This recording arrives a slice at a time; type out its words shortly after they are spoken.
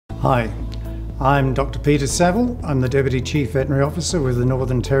Hi, I'm Dr. Peter Saville. I'm the Deputy Chief Veterinary Officer with the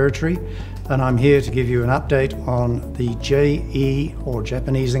Northern Territory, and I'm here to give you an update on the JE or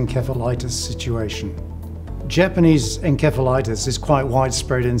Japanese Encephalitis situation. Japanese encephalitis is quite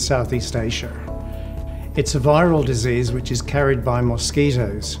widespread in Southeast Asia. It's a viral disease which is carried by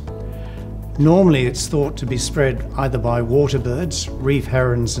mosquitoes. Normally it's thought to be spread either by water birds, reef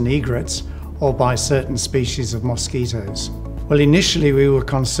herons and egrets, or by certain species of mosquitoes. Well, initially we were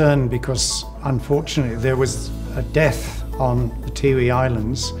concerned because unfortunately there was a death on the Tiwi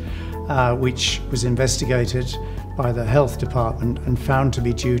Islands which was investigated by the health department and found to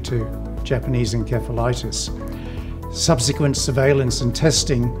be due to Japanese encephalitis. Subsequent surveillance and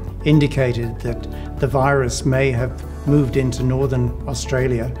testing indicated that the virus may have moved into northern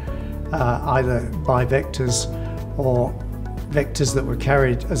Australia either by vectors or vectors that were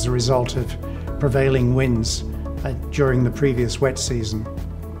carried as a result of prevailing winds during the previous wet season.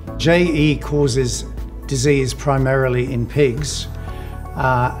 JE causes disease primarily in pigs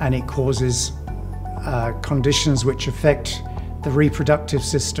and it causes conditions which affect the reproductive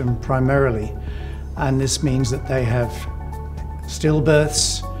system primarily, and this means that they have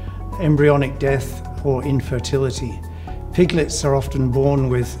stillbirths, embryonic death or infertility. Piglets are often born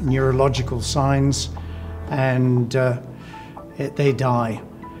with neurological signs and they die.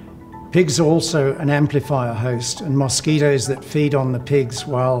 Pigs are also an amplifier host, and mosquitoes that feed on the pigs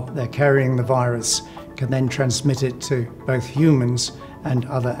while they're carrying the virus can then transmit it to both humans and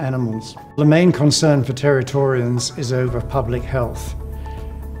other animals. The main concern for Territorians is over public health.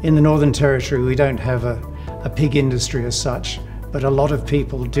 In the Northern Territory we don't have a pig industry as such, but a lot of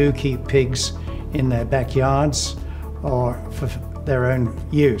people do keep pigs in their backyards or for their own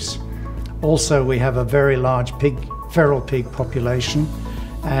use. Also, we have a very large feral pig population,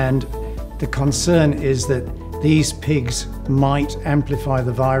 and the concern is that these pigs might amplify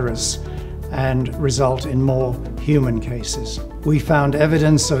the virus and result in more human cases. We found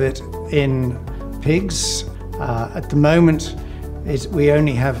evidence of it in pigs. At the moment, we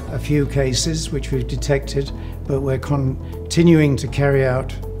only have a few cases which we've detected, but we're continuing to carry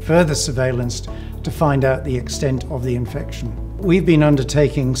out further surveillance to find out the extent of the infection. We've been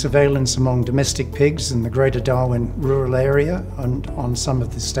undertaking surveillance among domestic pigs in the Greater Darwin rural area and on some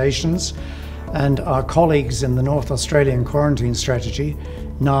of the stations, and our colleagues in the North Australian Quarantine Strategy,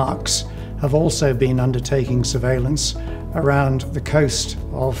 NARCS, have also been undertaking surveillance around the coast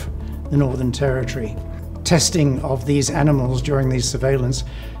of the Northern Territory. Testing of these animals during these surveillance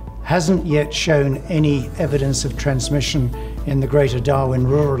hasn't yet shown any evidence of transmission in the Greater Darwin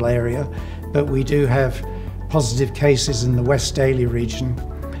rural area, but we do have positive cases in the West Daly region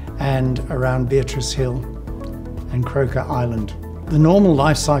and around Beatrice Hill and Croker Island. The normal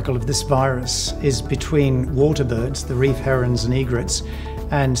life cycle of this virus is between water birds, the reef herons and egrets,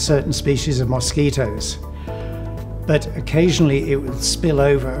 and certain species of mosquitoes. But occasionally it will spill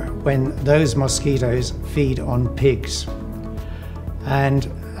over when those mosquitoes feed on pigs.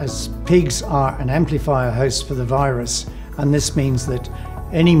 And as pigs are an amplifier host for the virus, and this means that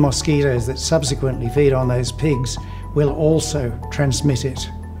any mosquitoes that subsequently feed on those pigs will also transmit it.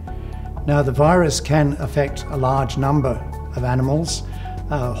 Now, the virus can affect a large number of animals,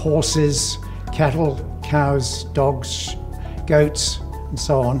 horses, cattle, cows, dogs, goats, and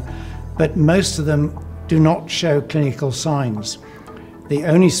so on, but most of them do not show clinical signs. The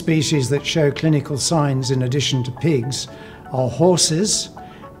only species that show clinical signs in addition to pigs are horses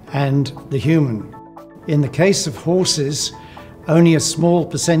and the human. In the case of horses, only a small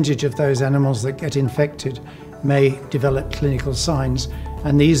percentage of those animals that get infected may develop clinical signs,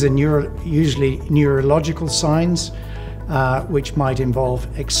 and these are usually neurological signs which might involve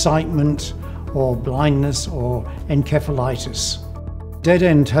excitement or blindness or encephalitis.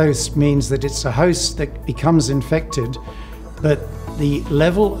 Dead-end host means that it's a host that becomes infected, but the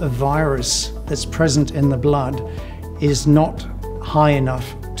level of virus that's present in the blood is not high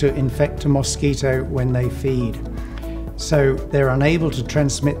enough to infect a mosquito when they feed. So they're unable to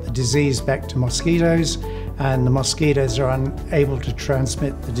transmit the disease back to mosquitoes, and the mosquitoes are unable to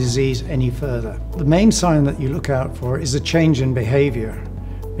transmit the disease any further. The main sign that you look out for is a change in behavior,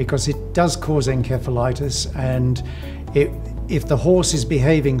 because it does cause encephalitis, and if the horse is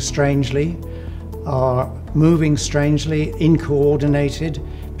behaving strangely, or moving strangely, incoordinated,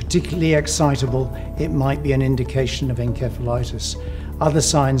 particularly excitable, it might be an indication of encephalitis. Other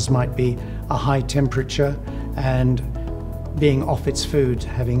signs might be a high temperature and being off its food,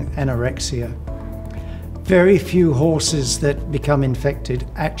 having anorexia. Very few horses that become infected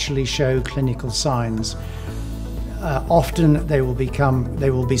actually show clinical signs. Often they will be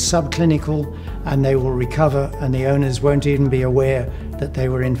subclinical and they will recover, and the owners won't even be aware that they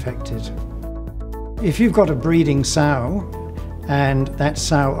were infected. If you've got a breeding sow and that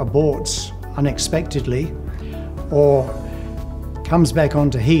sow aborts unexpectedly or comes back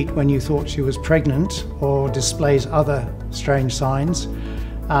onto heat when you thought she was pregnant or displays other strange signs,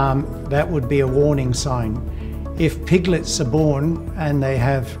 that would be a warning sign. If piglets are born and they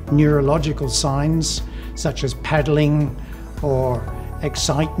have neurological signs such as paddling or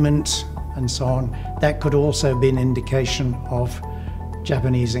excitement and so on, that could also be an indication of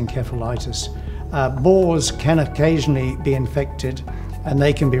Japanese encephalitis. Boars can occasionally be infected and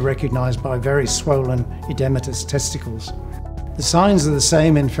they can be recognized by very swollen edematous testicles. The signs are the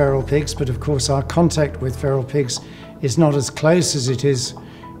same in feral pigs, but of course our contact with feral pigs is not as close as it is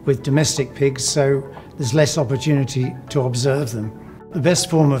with domestic pigs, so there's less opportunity to observe them. The best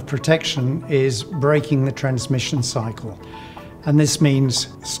form of protection is breaking the transmission cycle, and this means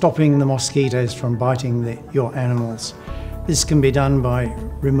stopping the mosquitoes from biting your animals. This can be done by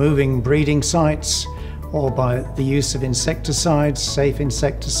removing breeding sites or by the use of insecticides, safe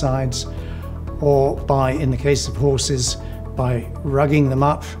insecticides, or by, in the case of horses, by rugging them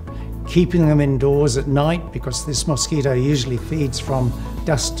up, keeping them indoors at night because this mosquito usually feeds from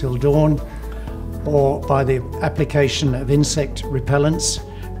dusk till dawn, or by the application of insect repellents,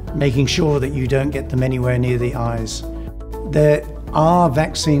 making sure that you don't get them anywhere near the eyes. There are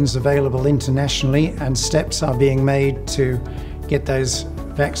vaccines available internationally and steps are being made to get those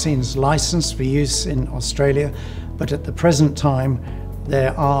vaccines licensed for use in Australia, but at the present time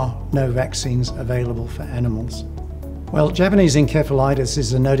there are no vaccines available for animals. Well, Japanese encephalitis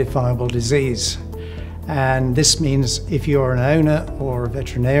is a notifiable disease, and this means if you're an owner or a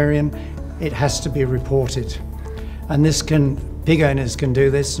veterinarian, it has to be reported. And pig owners can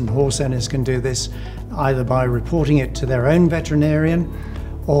do this and horse owners can do this either by reporting it to their own veterinarian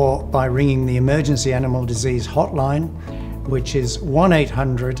or by ringing the emergency animal disease hotline, which is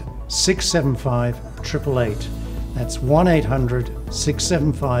 1-800-675-888. That's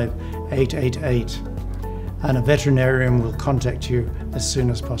 1-800-675-888. And a veterinarian will contact you as soon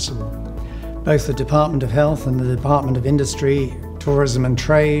as possible. Both the Department of Health and the Department of Industry, Tourism and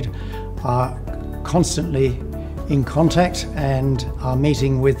Trade are constantly in contact and are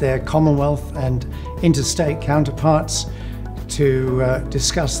meeting with their Commonwealth and interstate counterparts to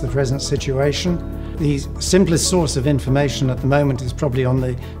discuss the present situation. The simplest source of information at the moment is probably on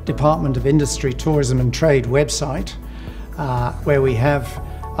the Department of Industry, Tourism and Trade website, where we have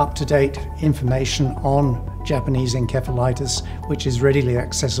up-to-date information on Japanese encephalitis, which is readily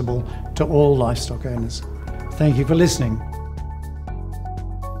accessible to all livestock owners. Thank you for listening.